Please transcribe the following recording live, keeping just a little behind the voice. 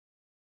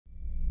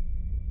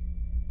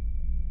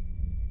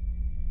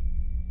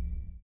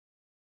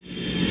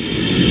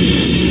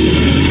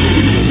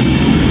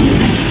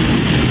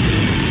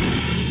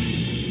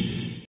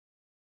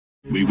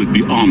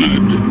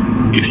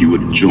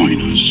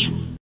Join us.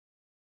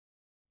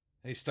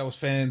 Hey Star Wars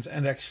fans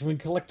and action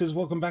figure collectors,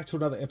 welcome back to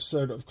another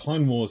episode of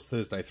Clone Wars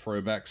Thursday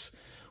Throwbacks.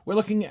 We're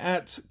looking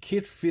at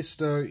Kit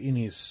Fisto in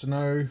his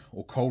snow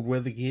or cold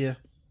weather gear.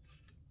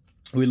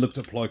 We looked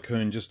at Plo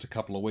Koon just a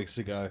couple of weeks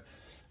ago.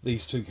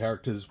 These two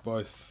characters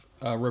both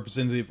are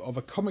representative of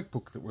a comic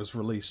book that was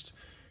released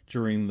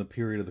during the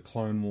period of the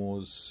Clone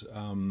Wars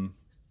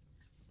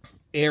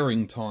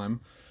airing time.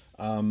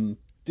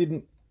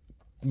 Didn't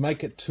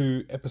make it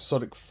to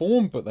episodic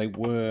form, but they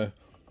were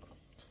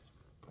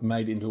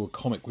made into a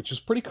comic, which is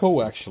pretty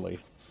cool actually.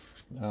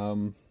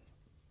 So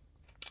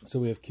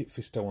we have Kit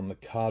Fisto on the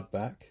card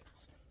back.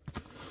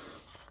 So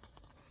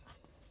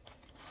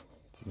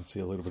you can see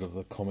a little bit of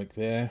the comic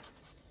there.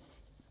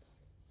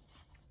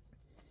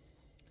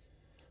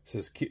 It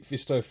says Kit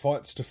Fisto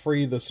fights to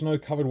free the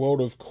snow-covered world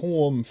of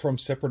Korm from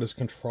Separatist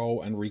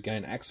control and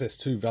regain access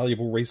to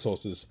valuable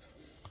resources.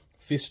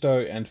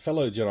 Fisto and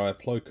fellow Jedi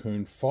Plo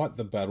Koon fight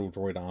the battle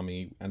droid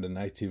army and a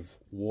native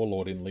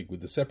warlord in league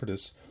with the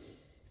Separatists.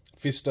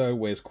 Fisto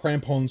wears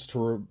crampons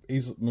to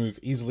move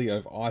easily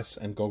over ice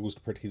and goggles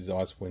to protect his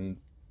eyes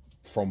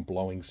from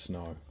blowing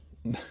snow.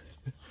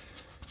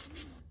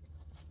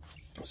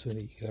 So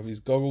you can have his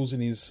goggles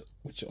and his,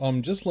 which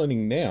I'm just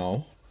learning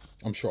now.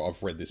 I'm sure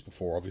I've read this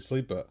before,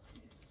 obviously, but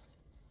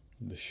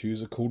the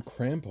shoes are called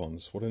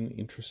crampons. What an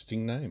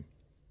interesting name.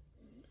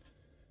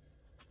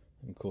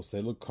 And of course,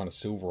 they look kind of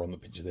silver on the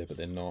picture there, but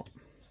they're not.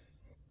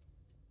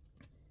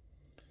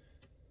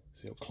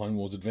 So your Clone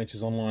Wars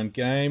Adventures online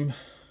game.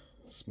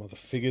 Some other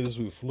figures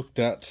we've looked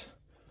at.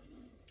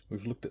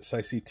 We've looked at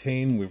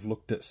Sacy-Teen, we've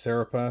looked at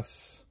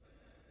Serapis.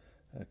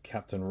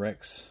 Captain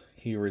Rex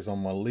here is on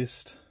my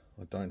list.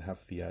 I don't have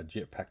the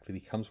jetpack that he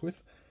comes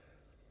with.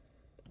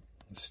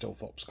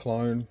 Stealth Ops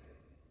clone.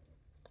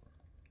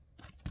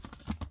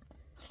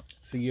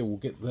 So yeah, we'll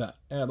get that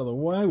out of the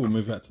way. We'll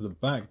move out to the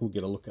back. We'll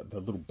get a look at the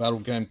little battle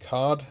game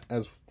card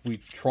as we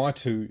try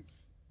to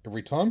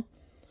every time.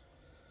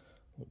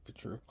 A little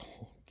picture of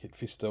Kit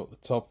Fisto at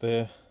the top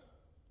there.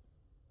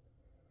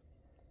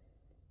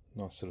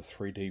 Nice sort of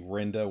 3D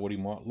render, what he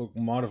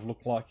might have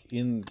looked like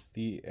in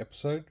the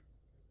episode.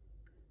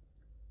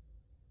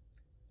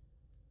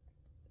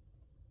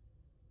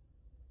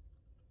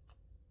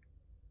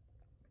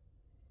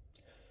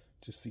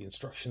 Just the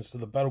instructions to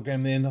the battle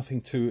game there,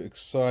 nothing too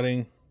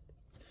exciting.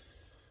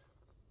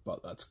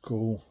 But that's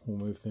cool. We'll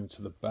move them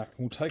to the back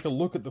and we'll take a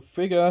look at the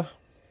figure.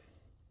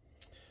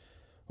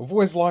 I've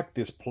always liked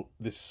this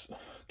I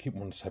keep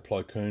wanting to say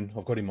Plo Koon.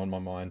 I've got him on my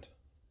mind.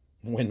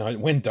 When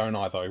don't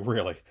I though,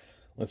 really?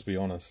 Let's be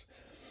honest.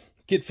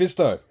 Kit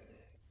Fisto.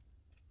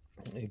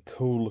 A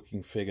cool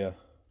looking figure.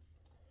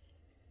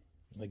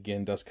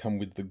 Again, does come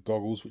with the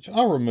goggles, which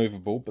are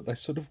removable, but they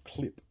sort of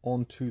clip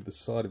onto the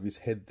side of his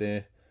head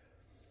there.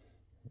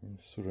 And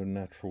sort of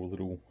natural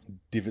little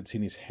divots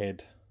in his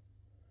head.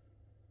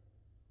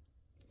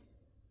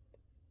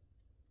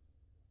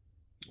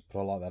 But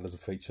I like that as a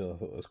feature. I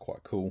thought that was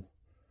quite cool.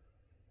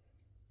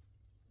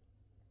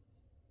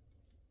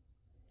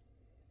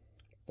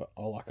 But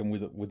I like him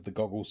with the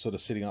goggles sort of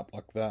sitting up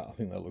like that. I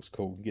think that looks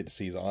cool. You get to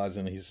see his eyes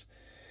and he's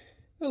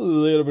a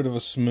little bit of a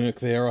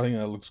smirk there. I think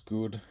that looks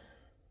good.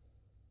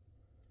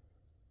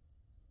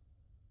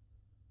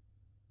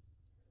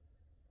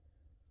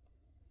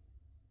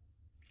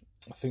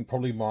 I think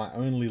probably my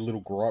only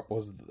little gripe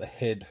was that the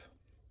head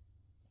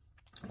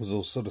was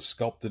all sort of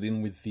sculpted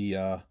in with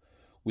the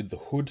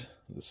hood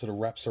that sort of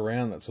wraps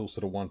around. That's all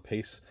sort of one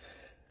piece.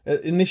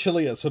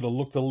 Initially, it sort of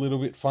looked a little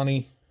bit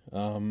funny,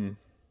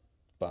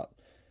 but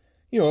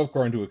you know, I've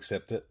grown to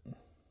accept it.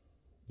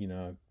 You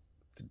know,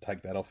 could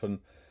take that off and,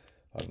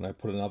 I don't know,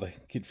 put another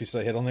Kit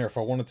Fisto head on there if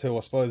I wanted to, I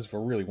suppose, if I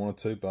really wanted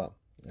to, but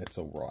it's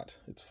alright.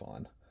 It's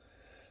fine.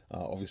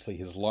 Obviously,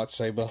 his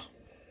lightsaber.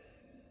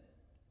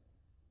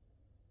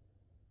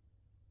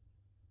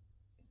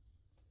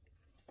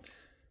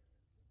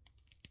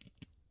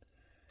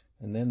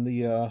 And then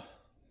the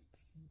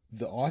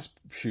ice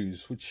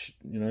shoes, which,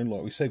 you know,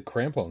 like we said,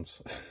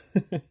 crampons.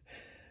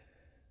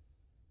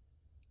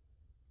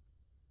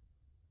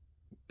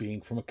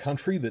 Being from a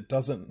country that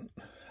doesn't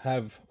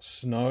have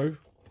snow,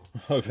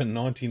 over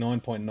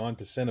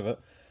 99.9% of it,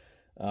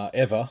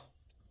 ever.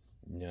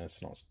 You know,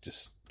 it's not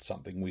just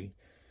something we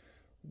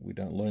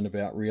don't learn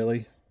about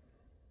really.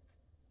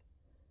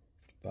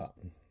 But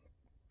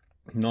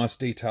nice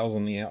details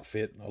on the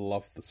outfit. I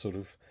love the sort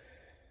of,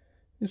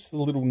 just the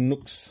little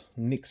nicks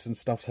and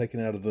stuff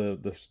taken out of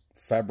the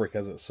fabric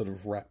as it's sort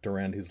of wrapped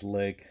around his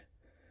leg.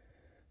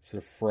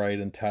 Sort of frayed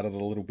and tattered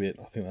a little bit.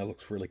 I think that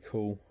looks really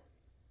cool.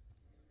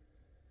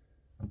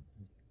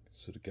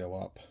 Sort of go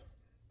up.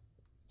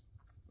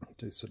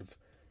 Do sort of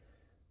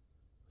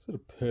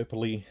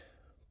purpley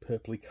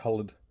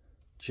coloured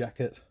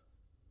jacket.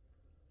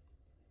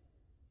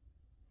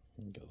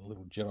 And got the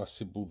little Jedi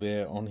symbol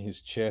there on his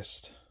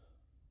chest.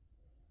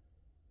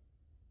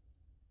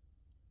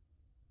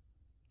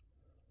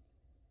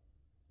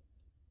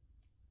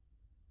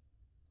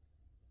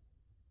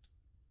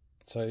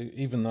 So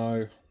even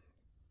though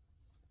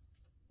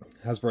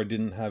Hasbro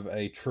didn't have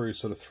a true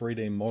sort of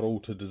 3D model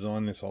to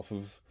design this off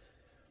of.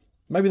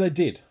 Maybe they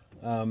did,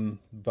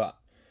 but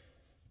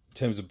in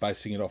terms of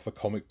basing it off a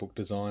comic book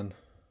design,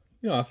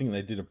 you know, I think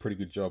they did a pretty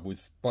good job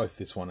with both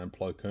this one and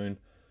Plo Koon.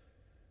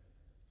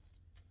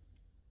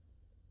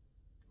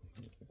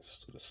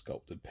 Sort of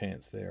sculpted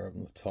pants there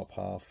on the top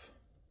half.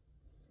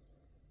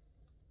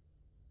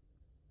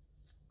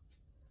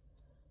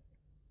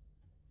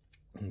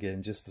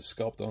 Again, just the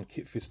sculpt on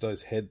Kit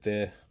Fisto's head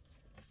there,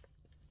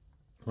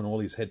 on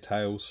all his head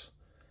tails,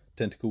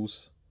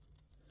 tentacles.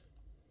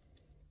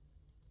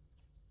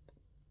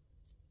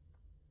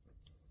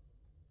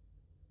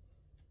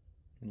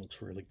 It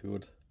looks really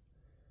good.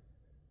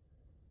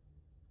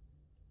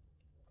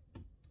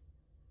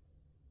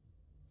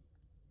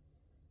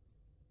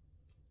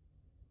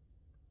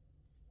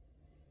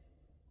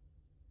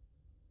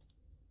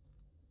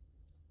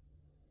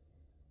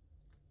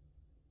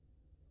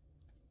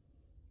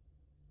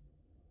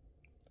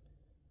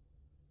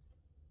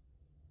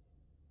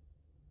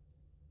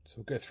 So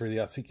we'll go through the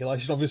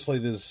articulation. Obviously,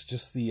 there's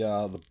just the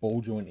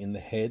ball joint in the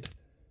head.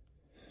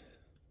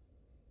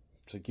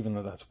 So given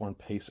that that's one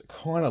piece, it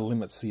kind of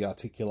limits the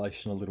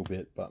articulation a little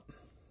bit, but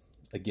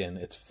again,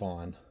 it's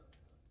fine.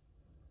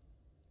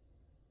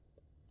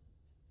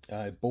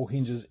 Ball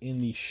hinges in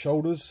the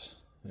shoulders.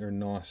 They're a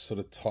nice sort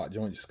of tight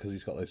joint just because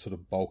he's got those sort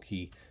of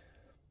bulky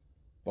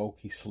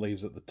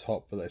sleeves at the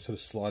top, but they sort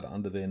of slide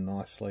under there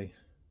nicely.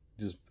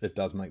 It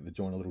does make the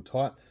joint a little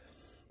tight.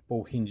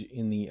 Ball hinge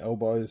in the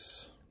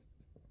elbows.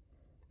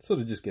 Sort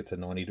of just gets a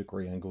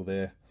 90-degree angle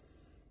there.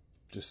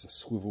 Just a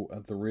swivel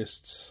at the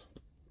wrists.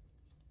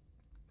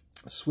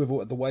 A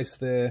swivel at the waist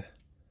there.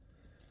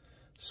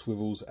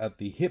 Swivels at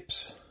the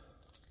hips.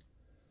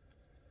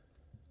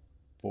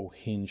 Ball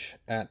hinge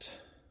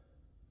at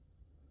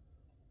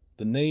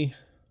the knee.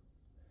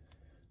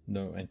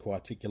 No ankle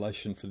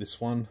articulation for this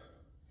one.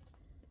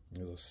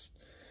 As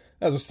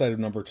I've stated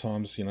a number of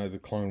times, you know, the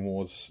Clone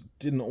Wars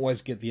didn't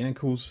always get the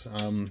ankles.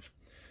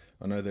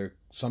 I know there are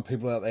some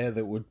people out there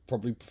that would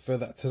probably prefer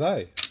that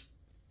today,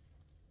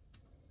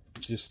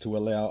 just to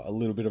allow a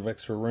little bit of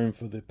extra room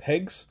for the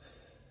pegs.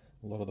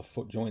 A lot of the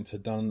foot joints are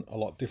done a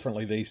lot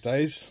differently these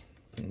days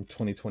in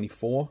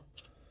 2024.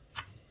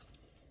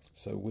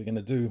 So we're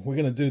gonna do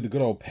the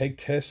good old peg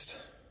test.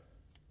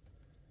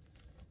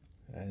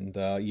 And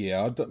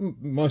yeah,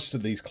 most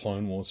of these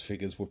Clone Wars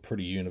figures were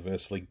pretty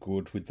universally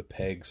good with the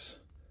pegs.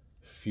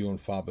 Few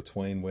and far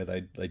between where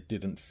they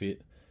didn't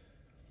fit.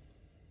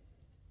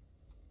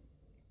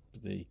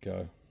 But there you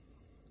go.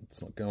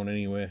 It's not going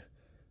anywhere.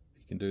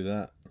 You can do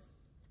that.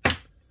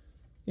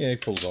 Yeah, he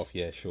falls off,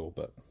 yeah, sure,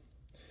 but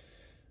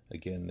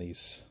again,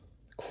 these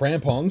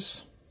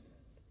crampons,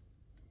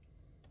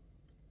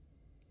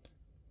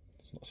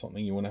 it's not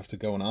something you want to have to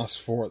go and ask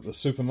for at the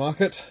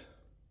supermarket.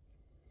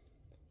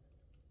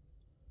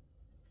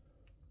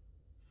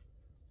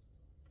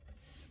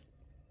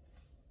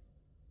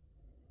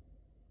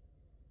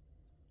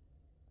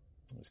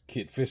 There's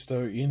Kit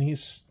Fisto in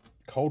his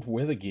cold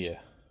weather gear.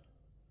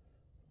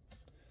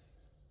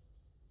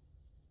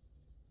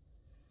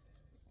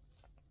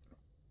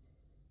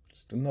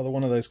 Just another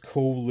one of those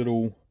cool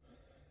little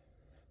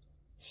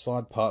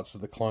side parts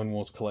of the Clone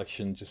Wars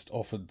collection, just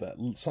offered that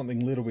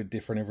something a little bit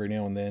different every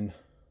now and then.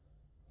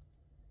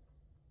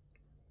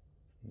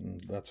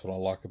 And that's what I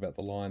like about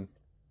the line.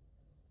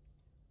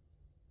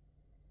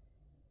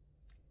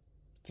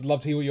 I'd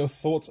love to hear what your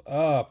thoughts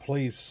are.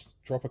 Please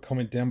drop a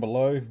comment down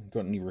below.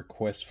 Got any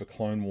requests for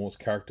Clone Wars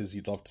characters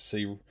you'd love to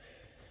see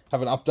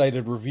have an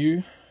updated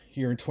review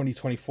here in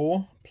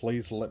 2024?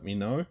 Please let me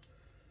know.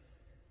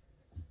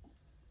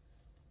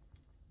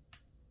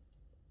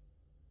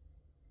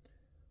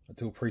 I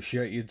do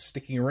appreciate you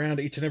sticking around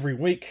each and every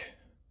week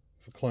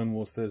for Clone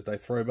Wars Thursday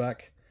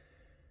Throwback.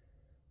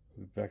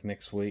 We'll be back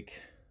next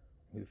week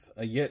with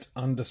a yet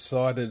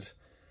undecided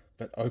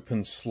but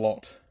open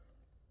slot.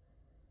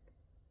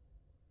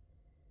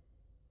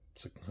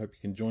 So I hope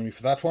you can join me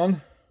for that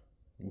one.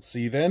 We'll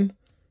see you then.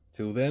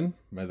 Till then,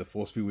 may the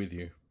Force be with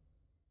you.